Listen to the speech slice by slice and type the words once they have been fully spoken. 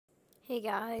Hey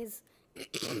guys,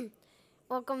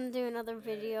 welcome to another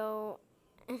video.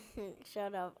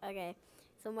 Shut up. Okay,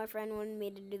 so my friend wanted me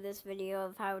to do this video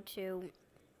of how to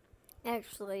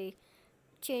actually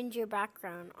change your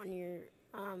background on your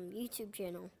YouTube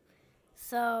channel.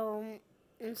 So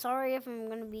I'm sorry if I'm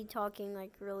gonna be talking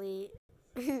like really.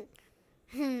 Sorry,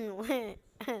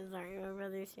 my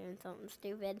brother's doing something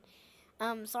stupid.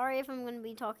 Sorry if I'm gonna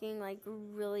be talking like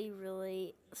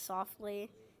really softly.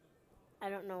 I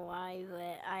don't know why,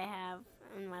 but I have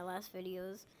in my last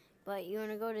videos. But you want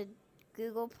to go to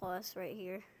Google Plus right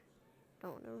here.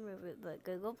 Don't want to remove it, but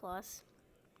Google Plus.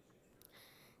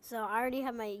 So I already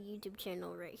have my YouTube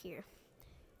channel right here.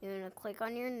 You want to click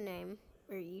on your name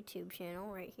or YouTube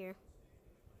channel right here.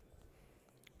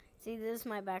 See, this is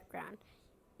my background.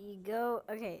 You go,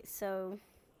 okay, so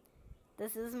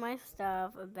this is my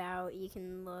stuff about, you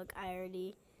can look, I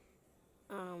already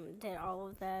did all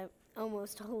of that,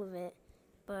 almost all of it,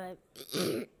 but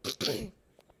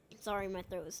sorry, my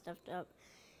throat was stuffed up.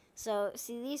 So,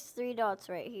 see these three dots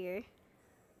right here?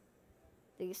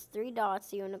 These three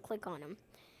dots, you want to click on them.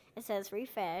 It says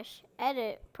refresh,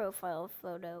 edit profile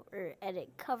photo, or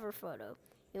edit cover photo.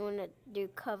 You want to do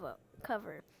cover,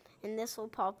 and this will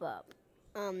pop up.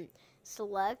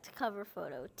 Select cover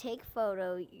photo, take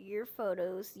photo, your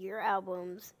photos, your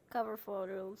albums, cover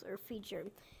photos, or featured.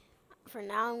 For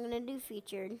now, I'm going to do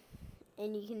featured,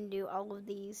 and you can do all of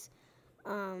these.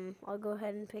 I'll go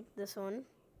ahead and pick this one.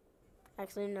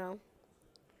 Actually, no.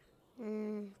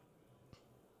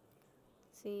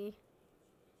 See.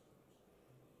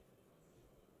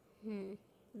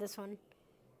 This one.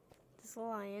 This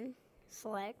lion.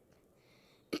 Select.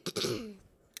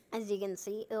 As you can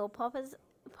see, it'll pop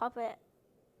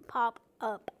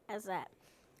up as that.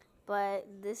 But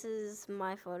this is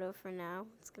my photo for now.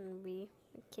 It's gonna be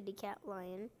a kitty cat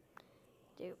lion.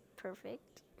 Do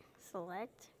perfect.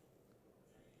 Select.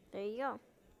 There you go.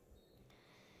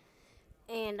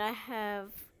 And I have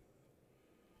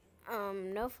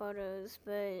no photos,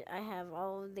 but I have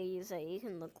all of these that you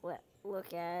can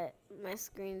look at. My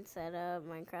screen setup,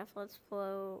 Minecraft Let's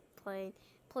Play.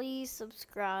 Please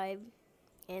subscribe.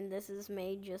 And this is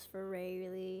made just for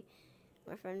Rayleigh,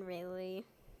 my friend Rayleigh.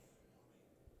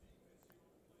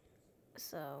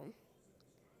 So,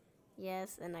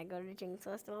 yes, and I go to Jinx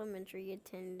West Elementary,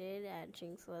 attended at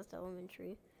Jinx West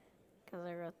Elementary, because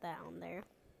I wrote that on there.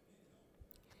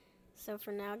 So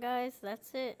for now, guys,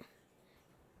 that's it.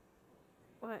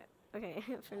 What? Okay,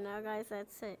 for now, guys,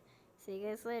 that's it. See you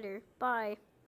guys later. Bye.